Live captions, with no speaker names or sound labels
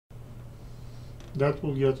That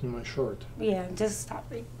will get in my shirt. Yeah, just stop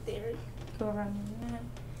right there. Go around your neck.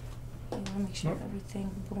 You want to make sure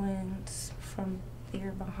everything blends from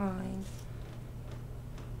there behind.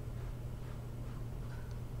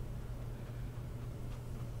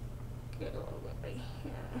 Get a little bit right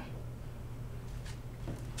here.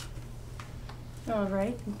 All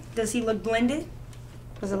right. Does he look blended?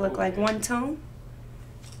 Does it look like one tone?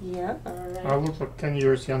 Yeah. All right. I look like 10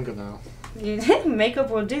 years younger now. Makeup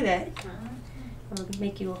will do that. It'll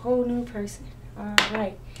make you a whole new person. All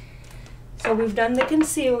right. So we've done the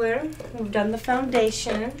concealer. We've done the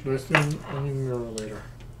foundation. Do I still need a mirror later?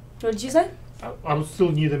 What did you say? I will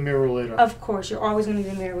still need a mirror later. Of course, you're always going to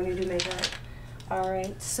need a mirror when you do makeup. All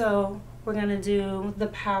right. So we're going to do the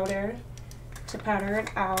powder to powder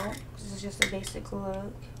it out. This is just a basic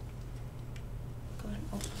look. Go ahead and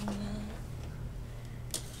open that.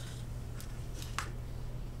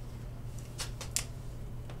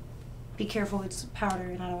 Be careful, it's powder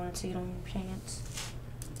and I don't want to see it on your pants.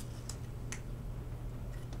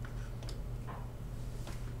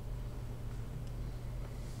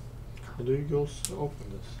 How do you go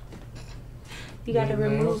open this? You got to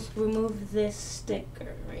remove this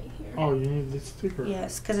sticker right here. Oh, you need this sticker?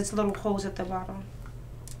 Yes, because it's little holes at the bottom.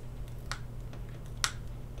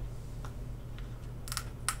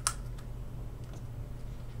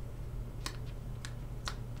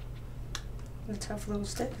 A tough little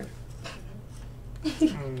sticker.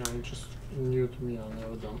 No, just new to me. I've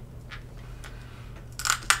never done.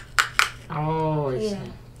 Oh, I see.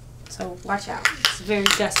 So watch out. It's very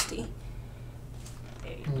dusty.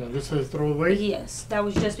 Yeah, this is throw away? Yes, that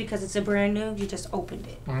was just because it's a brand new. You just opened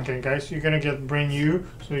it. Okay, guys, you're gonna get brand new,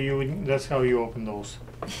 so that's how you open those.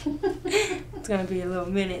 It's gonna be a little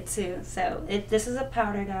minute too. So this is a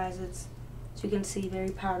powder, guys. It's, as you can see,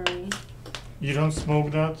 very powdery. You don't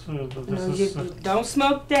smoke that? No, you don't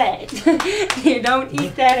smoke that. You don't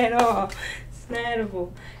eat that at all. It's not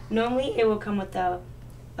edible. Normally, it will come with a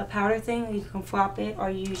powder thing. You can flop it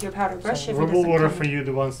or you use your powder brush. So if rubber water for you,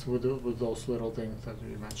 the ones with those little things that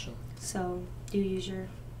you mentioned. So, do you use your...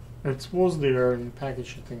 It was there in the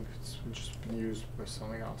package. I think it's just been used by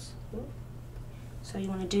something else. So you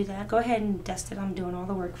want to do that. Go ahead and dust it. I'm doing all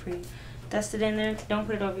the work for you. Dust it in there. Don't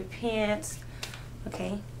put it over your pants.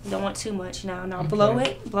 Okay, you don't want too much now. Now blow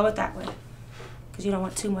it that way, because you don't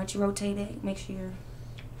want too much. Rotate it. Make sure you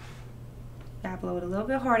gotta blow it a little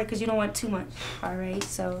bit harder, because you don't want too much. All right,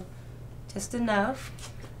 so just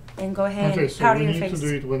enough, and go ahead and powder your face. Okay, so we need to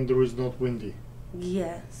do it when there is not windy.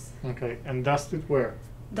 Yes. Okay, and dust it where?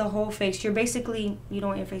 The whole face. You don't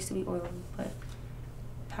want your face to be oily, but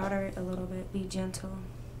powder it a little bit. Be gentle.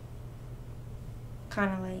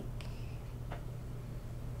 Kind of like.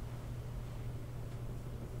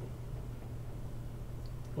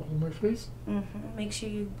 On my face? Make sure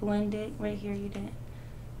you blend it. Right here you did.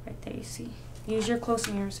 Right there you see. Use your close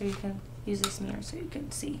mirror so you can use this mirror so you can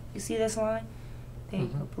see. You see this line? There you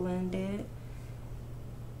go. Blend it.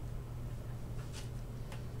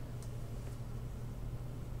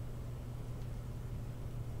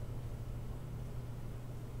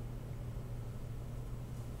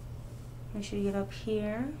 Make sure you get up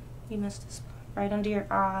here. You missed the spot. Right under your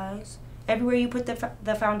eyes. Everywhere you put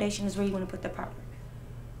the foundation is where you want to put the powder.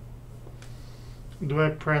 Do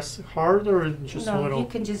I press hard or just a little? No, you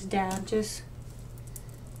can just dab. Just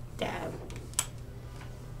dab.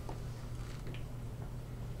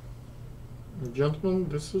 Gentlemen,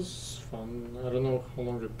 this is fun. I don't know how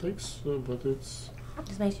long it takes, but it's...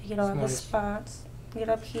 Just make sure you get all the spots. Get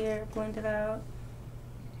up here, blend it out.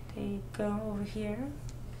 There you go, over here.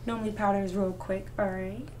 Normally powder is real quick,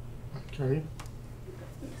 alright. Okay.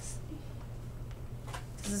 This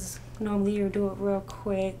is normally you do it real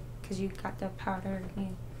quick because you got the powder and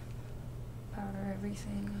you powder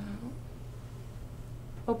everything out.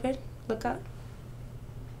 Open, look up.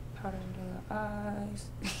 Powder under the eyes.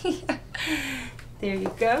 There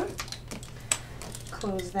you go.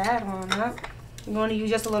 Close that on up. You're going to use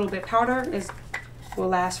just a little bit. Powder will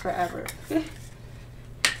last forever.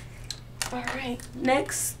 Alright,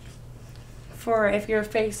 next, for if your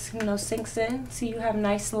face, sinks in, so you have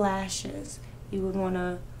nice lashes, you would want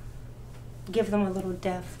to give them a little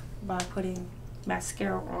depth by putting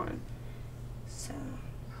mascara on. So,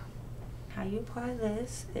 how you apply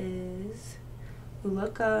this is, you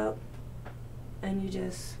look up and you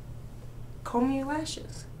just comb your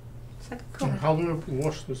lashes. It's like a comb. How do I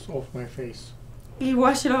wash this off my face? You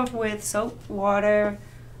wash it off with soap, water,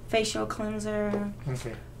 facial cleanser.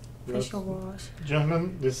 Okay. Facial wash.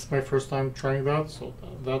 Gentlemen, this is my first time trying that, so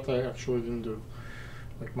that I actually didn't do.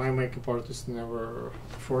 Like, my makeup artist never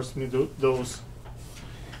forced me to do those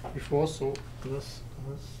before, so let's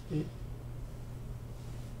see.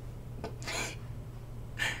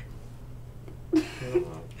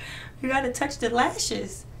 You gotta touch the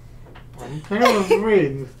lashes. I'm kind of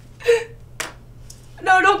afraid.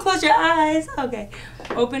 No, don't close your eyes. Okay.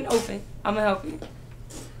 Open. I'm gonna help you.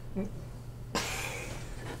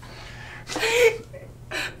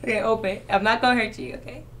 Okay, open. I'm not gonna hurt you,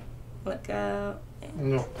 okay? Look up.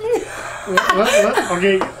 No.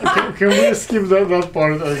 Okay, can we skip that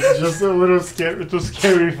part? It's just a little too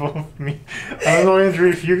scary for me. I don't know, Andrew,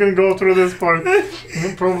 if you can go through this part,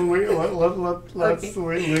 probably let's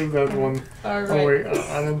leave that one. All right. Oh wait,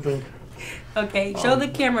 I don't think. Okay, show the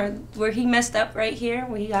camera where he messed up right here,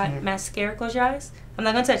 where he got mascara. Close your eyes. I'm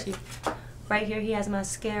not gonna touch you. Right here, he has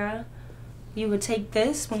mascara. You would take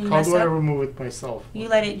this when you mess up. How do I remove it myself? You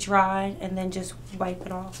let it dry and then just wipe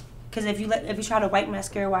it off. Because if you try to wipe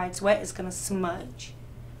mascara while it's wet, it's gonna smudge.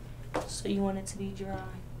 So you want it to be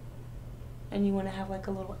dry, and you want to have like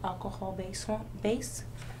a little alcohol base.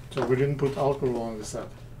 So we didn't put alcohol on the set.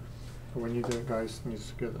 So we need guys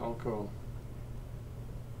needs to get alcohol.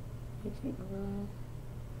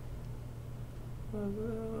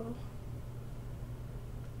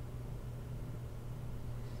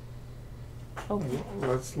 Okay.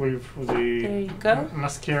 Let's leave There you the go.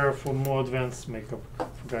 mascara for more advanced makeup,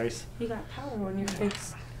 guys. You got powder on your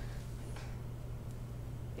face.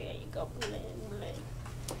 There you go.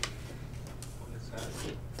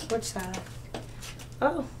 Which side?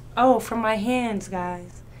 Oh, from my hands,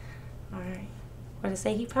 guys. All right. What I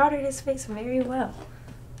say? He powdered his face very well.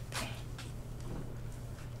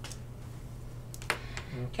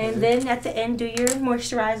 Okay. And then at the end, do your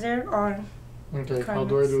moisturizer on. Okay. How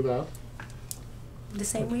do I do that? The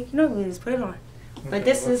same way you normally just put it on. Okay, but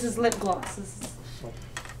this is lip gloss.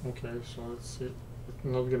 Okay, so let's see. It's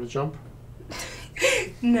not gonna jump.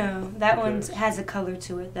 No, that Okay. one has a color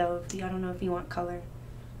to it though. I don't know if you want color.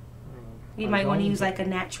 You might want to use like a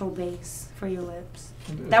natural base for your lips.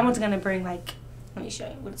 That one's gonna bring like. Let me show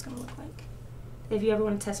you what it's gonna look like. If you ever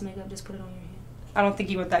want to test makeup, just put it on your hand. I don't think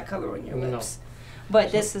you want that color on your lips.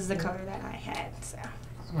 But this is the color that I had. So.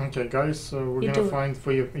 Okay, guys. So we're gonna find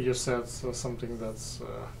for your sets something that's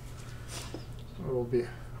will be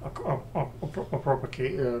a proper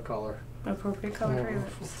color. Appropriate color for your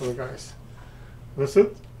lips. For the guys. That's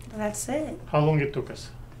it. That's it. How long it took us?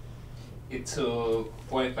 It took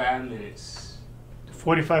 45 minutes.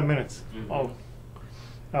 45 minutes. Mm-hmm.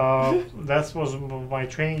 Oh. That was my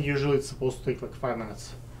training. Usually it's supposed to take like 5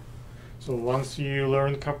 minutes. So once you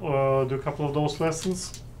learn do a couple of those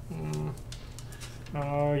lessons,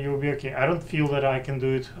 you'll be okay. I don't feel that I can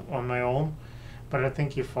do it on my own, but I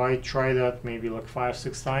think if I try that maybe like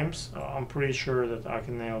 5-6 times, I'm pretty sure that I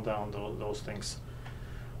can nail down those things.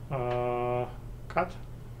 Cut.